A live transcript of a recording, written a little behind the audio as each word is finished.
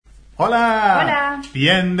Hola! Hola.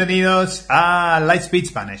 Bienvenidos a Lightspeed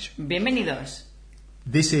Spanish. Bienvenidos.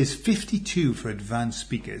 This is 52 for advanced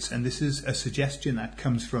speakers, and this is a suggestion that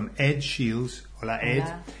comes from Ed Shields. Hola, Ed.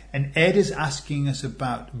 Hola. And Ed is asking us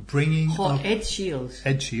about bringing up... Ed Shields.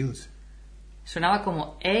 Ed Shields. Sonaba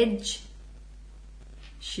como Edge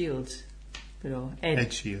Shields. Pero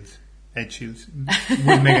Ed Shields. Ed Shields.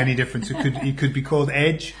 Wouldn't make any difference. It could be called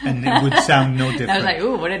Edge, and it would sound no different. I was like,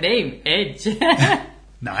 ooh, what a name. Edge.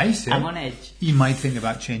 Nice, eh? I'm on edge. You might think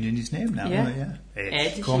about changing his name now. Yeah. Oh, yeah.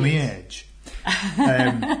 Edge. Ed Call me Shields.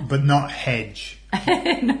 Edge. But not Hedge.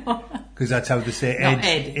 No. Because that's how they say No,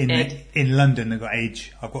 edge. Ed. In London, they've got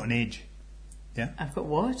edge. I've got an edge. Yeah? I've got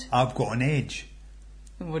what? I've got an edge.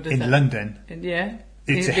 What does In that... London. Yeah.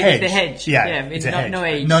 It's a The hedge. hedge. Yeah, it's a hedge. No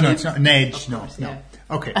age. No, it's not an edge. Of No, course, no. yeah.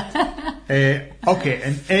 Okay. Okay,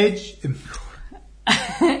 an edge...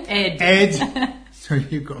 Ed. Ed... Sorry,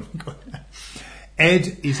 you go.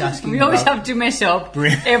 Ed is asking We always about have to mess up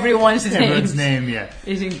everyone's everyone's names. name, yeah.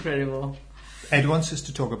 It's incredible. Ed wants us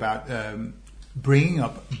to talk about bringing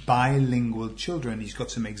up bilingual children. He's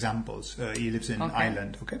got some examples. He lives in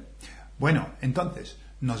Ireland, okay? Bueno, entonces,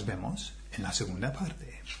 nos vemos en la segunda parte.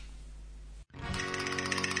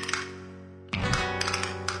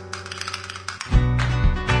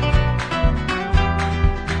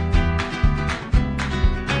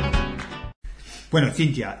 Bueno,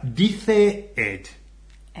 Cintia, dice Ed,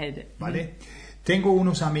 Ed. ¿vale? Tengo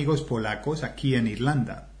unos amigos polacos aquí en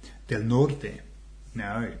Irlanda del norte, ¿no?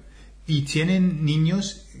 Y tienen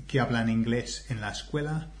niños que hablan inglés en la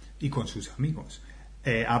escuela y con sus amigos.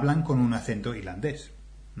 Hablan con un acento irlandés.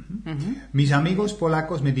 Mis amigos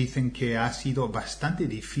polacos me dicen que ha sido bastante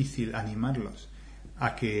difícil animarlos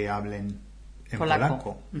a que hablen en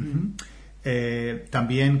polaco.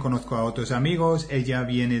 También conozco a otros amigos. Ella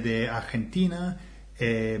viene de Argentina.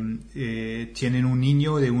 Tienen un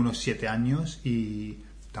niño de unos 7 años y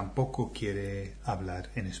tampoco quiere hablar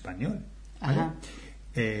en español, ¿vale?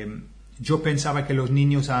 Yo pensaba que los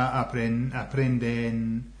niños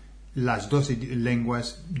aprenden las dos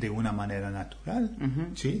lenguas de una manera natural,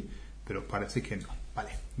 ¿sí? Pero parece que no. Vale,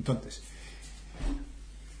 entonces,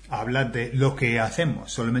 habla de lo que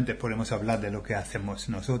hacemos. Solamente podemos hablar de lo que hacemos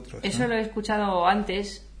nosotros, ¿no? Eso lo he escuchado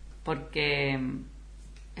antes porque...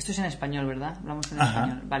 Esto es en español, ¿verdad? Hablamos en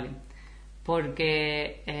español, vale.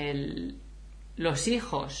 Porque los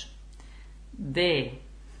hijos de...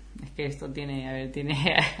 Es que esto tiene... A ver,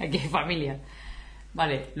 tiene... Aquí hay familia.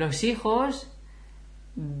 Vale, los hijos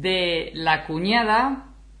de la cuñada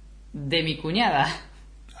de mi cuñada.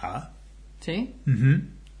 ¿Sí?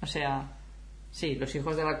 O sea, sí, los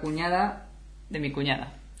hijos de la cuñada de mi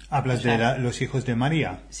cuñada. ¿Hablas de los hijos de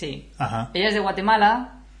María? Sí. Ajá. Ella es de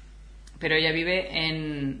Guatemala, pero ella vive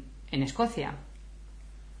en Escocia.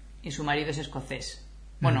 Y su marido es escocés.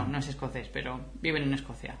 Bueno, no es escocés, pero viven en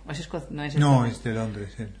Escocia. ¿O es no es escocés? No, es de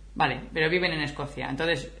Londres. Sí. Vale, pero viven en Escocia.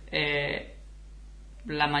 Entonces,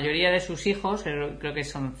 la mayoría de sus hijos, creo que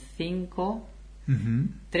son 5,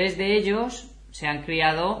 3 de ellos se han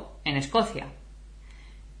criado en Escocia.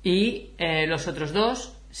 Y los otros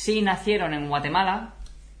 2 sí nacieron en Guatemala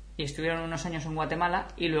y estuvieron unos años en Guatemala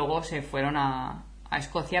y luego se fueron a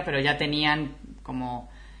Escocia, pero ya tenían como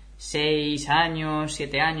 6 años,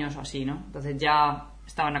 7 años o así, ¿no? Entonces ya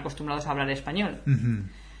estaban acostumbrados a hablar español.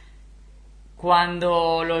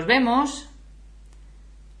 Cuando los vemos,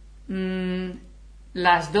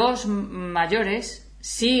 las 2 mayores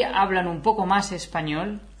sí hablan un poco más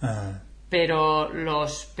español, pero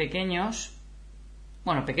los pequeños,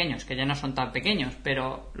 bueno, pequeños, que ya no son tan pequeños,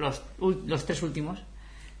 pero los 3 últimos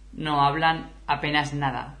no hablan apenas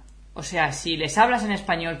nada. O sea, si les hablas en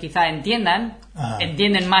español, quizá entienden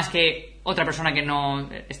más que otra persona que no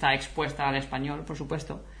está expuesta al español, por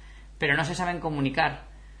supuesto, pero no se saben comunicar.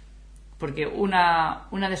 Porque una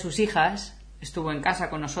de sus hijas estuvo en casa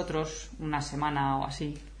con nosotros una semana o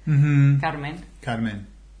así, Carmen.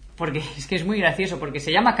 Porque es que es muy gracioso, porque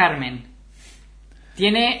se llama Carmen.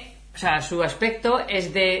 O sea, su aspecto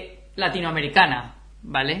es de latinoamericana,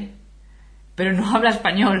 ¿vale? Pero no habla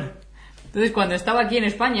español. Entonces, cuando estaba aquí en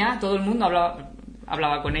España, todo el mundo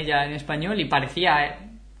hablaba con ella en español y parecía...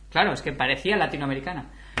 Claro, es que parecía latinoamericana,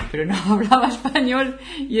 pero no hablaba español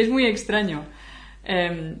y es muy extraño.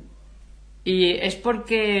 Y es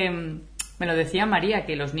porque... Me lo decía María,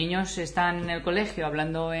 que los niños están en el colegio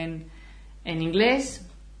hablando en inglés,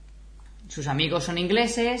 sus amigos son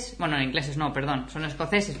ingleses, bueno, ingleses no, perdón, son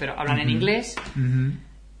escoceses, pero hablan en inglés,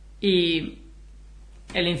 y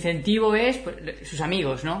el incentivo es pues, sus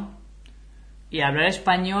amigos, ¿no? Y hablar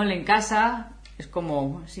español en casa es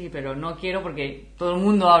como, sí, pero no quiero porque todo el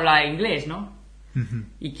mundo habla inglés, ¿no?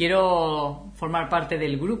 y quiero formar parte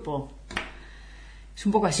del grupo. Es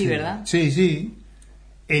un poco así, sí. ¿verdad? Sí, sí.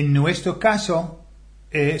 En nuestro caso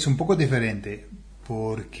es un poco diferente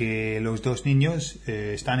porque los dos niños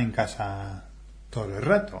están en casa todo el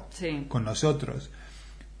rato con nosotros.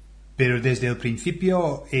 Pero desde el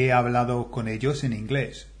principio he hablado con ellos en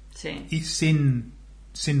inglés. Sí. Y sin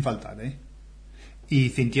faltar, Y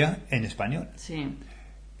Cintia en español. Sí.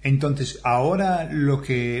 Entonces, ahora lo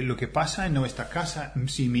que pasa en nuestra casa,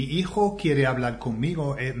 si mi hijo quiere hablar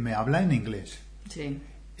conmigo, me habla en inglés. Sí.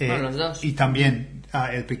 Bueno, los dos. Y también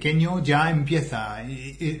el pequeño ya empieza,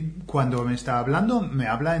 cuando me está hablando, me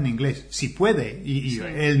habla en inglés. Si puede, y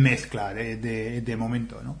él mezcla de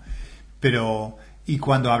momento, ¿no? Pero, y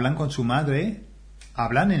cuando hablan con su madre,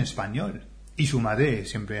 hablan en español. Y su madre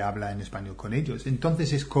siempre habla en español con ellos.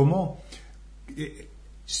 Entonces es como,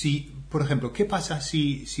 si, por ejemplo, ¿qué pasa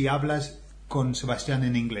si hablas con Sebastián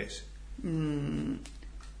en inglés?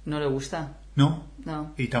 No le gusta. ¿No?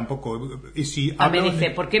 No. Y tampoco. Y si me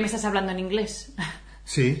dice, ¿por qué me estás hablando en inglés?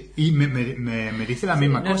 Sí, y me dice la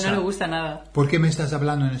misma cosa. No le gusta nada. ¿Por qué me estás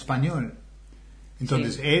hablando en español?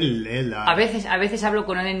 Entonces, él... A veces hablo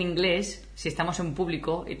con él en inglés, si estamos en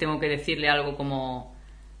público, y tengo que decirle algo como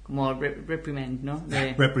reprimand, ¿no?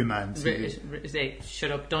 Reprimand, sí.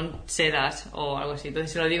 Shut up, don't say that, o algo así.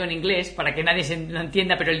 Entonces se lo digo en inglés para que nadie lo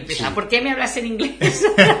entienda, pero él empieza, ¿por qué me hablas en inglés?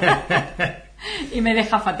 Y me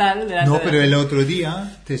deja fatal. Pero el otro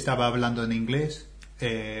día te estaba hablando en inglés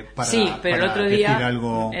pero el otro día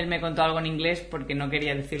algo... él me contó algo en inglés porque no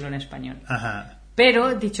quería decirlo en español. Ajá.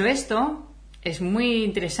 Pero, dicho esto, es muy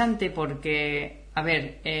interesante porque, a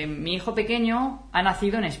ver, mi hijo pequeño ha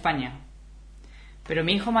nacido en España, pero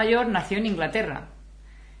mi hijo mayor nació en Inglaterra.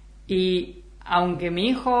 Y aunque mi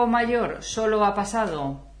hijo mayor solo ha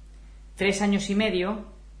pasado 3 años y medio,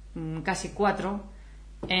 casi 4,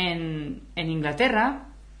 en Inglaterra,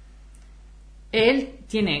 él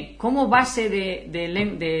tiene como base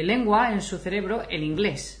de lengua en su cerebro el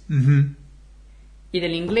inglés. Uh-huh. Y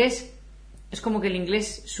del inglés, es como que el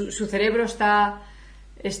inglés, su cerebro está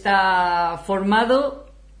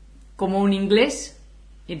formado como un inglés,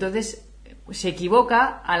 y entonces se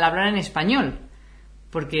equivoca al hablar en español,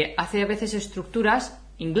 porque hace a veces estructuras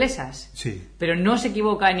inglesas, sí, pero no se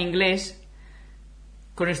equivoca en inglés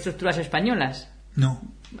con estructuras españolas. No.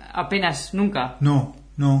 Apenas nunca. No.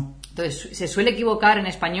 Entonces se suele equivocar en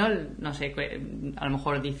español, no sé, a lo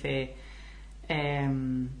mejor dice...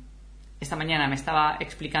 esta mañana me estaba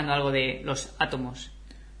explicando algo de los átomos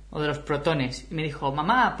o de los protones y me dijo,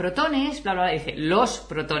 mamá, protones, bla, bla, bla, y dice, los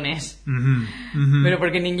protones. Uh-huh, uh-huh. Pero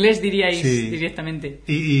porque en inglés diríais directamente.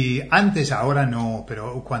 Y antes, ahora no,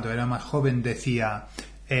 pero cuando era más joven decía,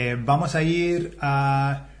 vamos a ir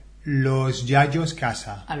a los yayos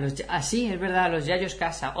casa. Sí, es verdad, a los yayos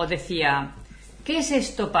casa. O decía, ¿qué es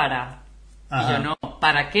esto para? Ajá. Y yo, no,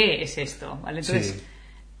 ¿para qué es esto? ¿Vale? Entonces...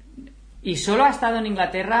 Y solo ha estado en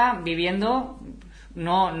Inglaterra viviendo,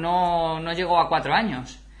 no llegó a 4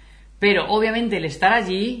 años. Pero obviamente el estar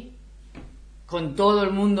allí, con todo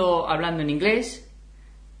el mundo hablando en inglés,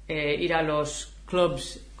 ir a los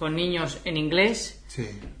clubs con niños en inglés,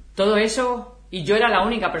 todo eso, y yo era la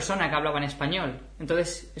única persona que hablaba en español.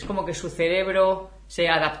 Entonces es como que su cerebro se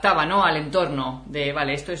adaptaba, ¿no?, al entorno de,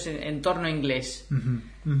 vale, esto es entorno inglés.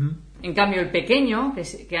 Uh-huh, uh-huh. En cambio, el pequeño,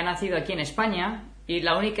 que ha nacido aquí en España... y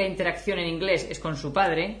la única interacción en inglés es con su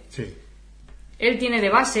padre, él tiene de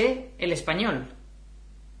base el español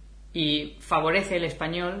y favorece el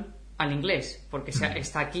español al inglés porque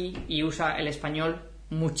está aquí y usa el español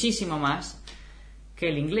muchísimo más que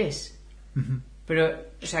el inglés. Pero,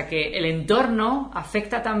 o sea, que el entorno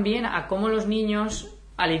afecta también a cómo los niños,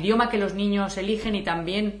 al idioma que los niños eligen, y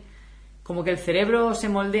también como que el cerebro se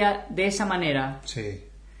moldea de esa manera.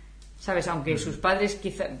 ¿Sabes? Aunque sus padres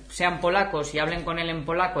quizá sean polacos y hablen con él en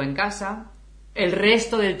polaco en casa, el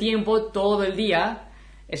resto del tiempo, todo el día,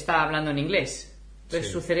 está hablando en inglés.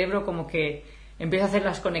 Entonces su cerebro como que empieza a hacer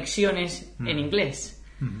las conexiones en inglés.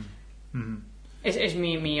 Es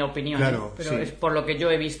mi opinión, claro, pero es por lo que yo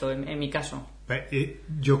he visto en mi caso.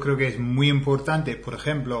 Yo creo que es muy importante, por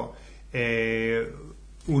ejemplo,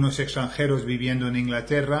 unos extranjeros viviendo en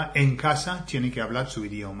Inglaterra, en casa tienen que hablar su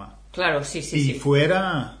idioma. Claro, sí. Y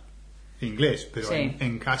fuera... inglés, pero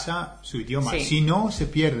en casa su idioma. Si no, se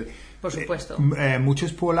pierde. Por supuesto.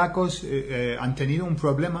 Muchos polacos han tenido un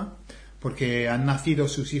problema porque han nacido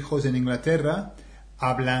sus hijos en Inglaterra,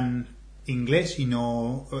 hablan inglés y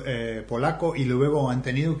no polaco, y luego han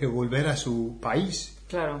tenido que volver a su país.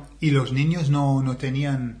 Claro. Y los niños no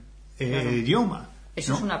tenían el idioma.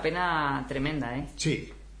 Eso es una pena tremenda, ¿eh?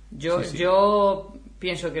 Sí. Yo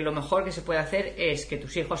pienso que lo mejor que se puede hacer es que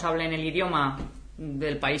tus hijos hablen el idioma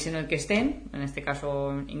del país en el que estén, en este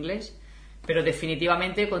caso inglés, pero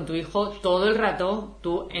definitivamente con tu hijo todo el rato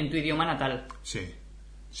tú en tu idioma natal. Sí.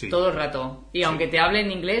 Sí. Todo el rato. Y aunque te hable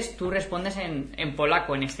en inglés, tú respondes en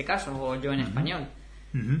polaco en este caso, o yo en español.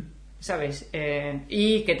 ¿Sabes?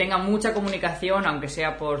 Y que tenga mucha comunicación, aunque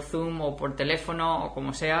sea por Zoom o por teléfono o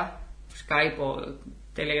como sea, Skype o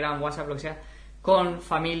Telegram, WhatsApp, lo que sea, con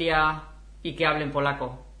familia y que hable en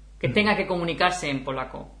polaco. Que tenga que comunicarse en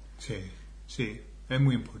polaco. Sí, sí. Es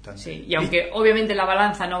muy importante. Sí, y aunque obviamente la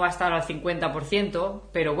balanza no va a estar al 50%,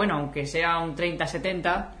 pero bueno, aunque sea un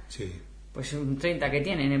 30-70, sí, pues un 30 que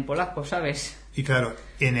tienen en polaco, ¿sabes? Y claro,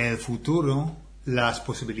 en el futuro las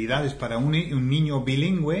posibilidades para un niño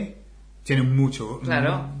bilingüe tienen mucho.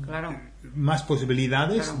 Claro. Más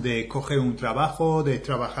posibilidades Claro. de coger un trabajo, de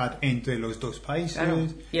trabajar entre los dos países. Claro.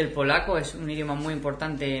 Y el polaco es un idioma muy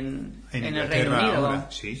importante en el Inglaterra Reino Unido. ahora.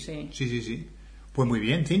 Sí. Pues muy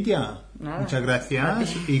bien, Cintia. Nada. Muchas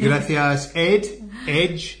gracias. Y gracias,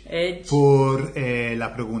 Edge. Por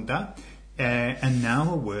la pregunta. And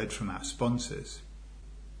now a word from our sponsors.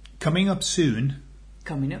 Coming up soon,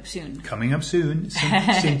 Cynthia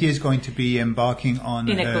is going to be embarking on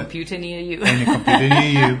In a computer near you. in a computer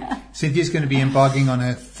near you. Cynthia is going to be embarking on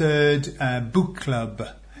her third book club.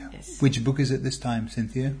 Yes. Which book is it this time,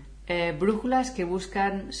 Cynthia? Brújulas que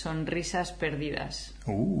buscan sonrisas perdidas.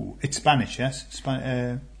 Oh, it's Spanish, yes?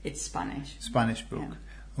 It's Spanish. Spanish book.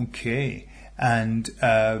 Yeah. Okay. And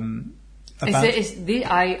about...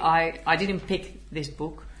 I didn't pick this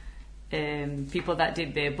book. People that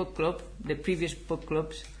did the previous book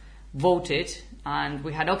clubs, voted, and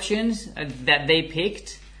we had options that they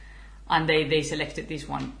picked, and they selected this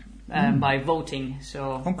one by voting.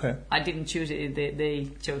 So okay. I didn't choose it; they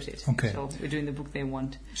chose it. Okay. So we're doing the book they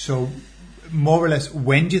want. So, more or less,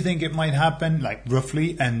 when do you think it might happen? Like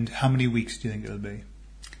roughly, and how many weeks do you think it'll be?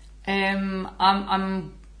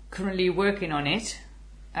 I'm currently working on it.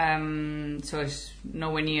 So it's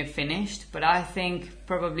nowhere near finished, but I think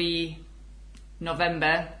probably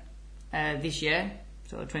November this year,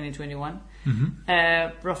 so 2021,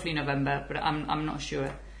 roughly November, but I'm not sure.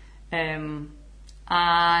 And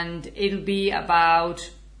it'll be about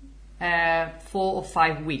 4 or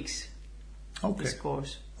 5 weeks. Okay. This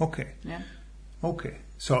course. Okay. Yeah. Okay.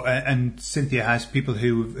 So and Cynthia has people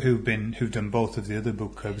who've done both of the other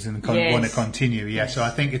book clubs and want to continue. Yeah. Yes. So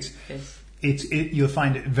I think Yes. you'll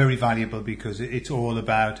find it very valuable because it's all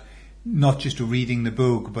about not just reading the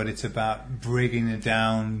book, but it's about breaking it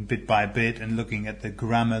down bit by bit and looking at the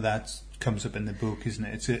grammar that comes up in the book, isn't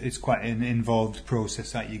it? It's quite an involved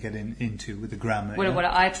process that you get into with the grammar. Well, yeah? what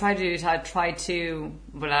I try to do is I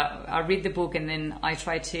read the book and then I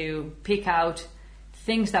try to pick out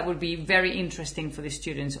things that would be very interesting for the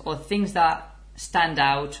students, or things that stand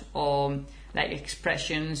out, or like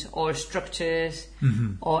expressions or structures,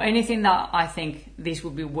 or anything that I think this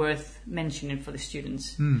would be worth mentioning for the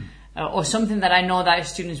students, or something that I know that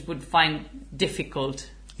students would find difficult.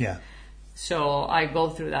 Yeah. So I go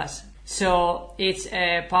through that. So it's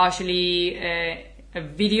partially a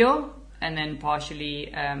video and then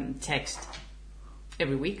partially text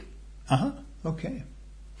every week. Okay.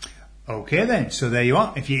 Okay then, so there you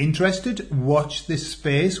are. If you're interested, watch this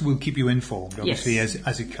space. We'll keep you informed, obviously,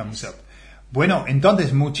 as it comes up. Bueno,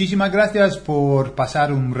 entonces, muchísimas gracias por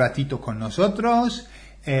pasar un ratito con nosotros.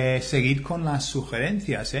 Seguid con las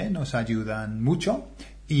sugerencias, nos ayudan mucho.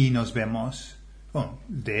 Y nos vemos. Bueno,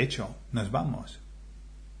 de hecho, nos vamos.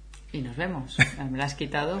 Y nos vemos. Me la has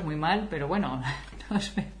quitado muy mal, pero bueno,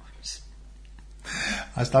 nos vemos.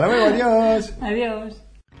 Hasta luego, adiós. Adiós.